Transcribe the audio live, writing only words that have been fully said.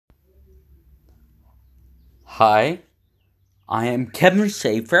Hi, I am Kevin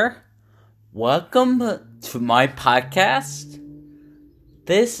Schaefer. Welcome to my podcast.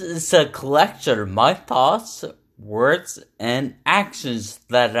 This is a collection of my thoughts, words, and actions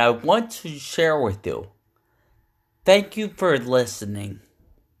that I want to share with you. Thank you for listening.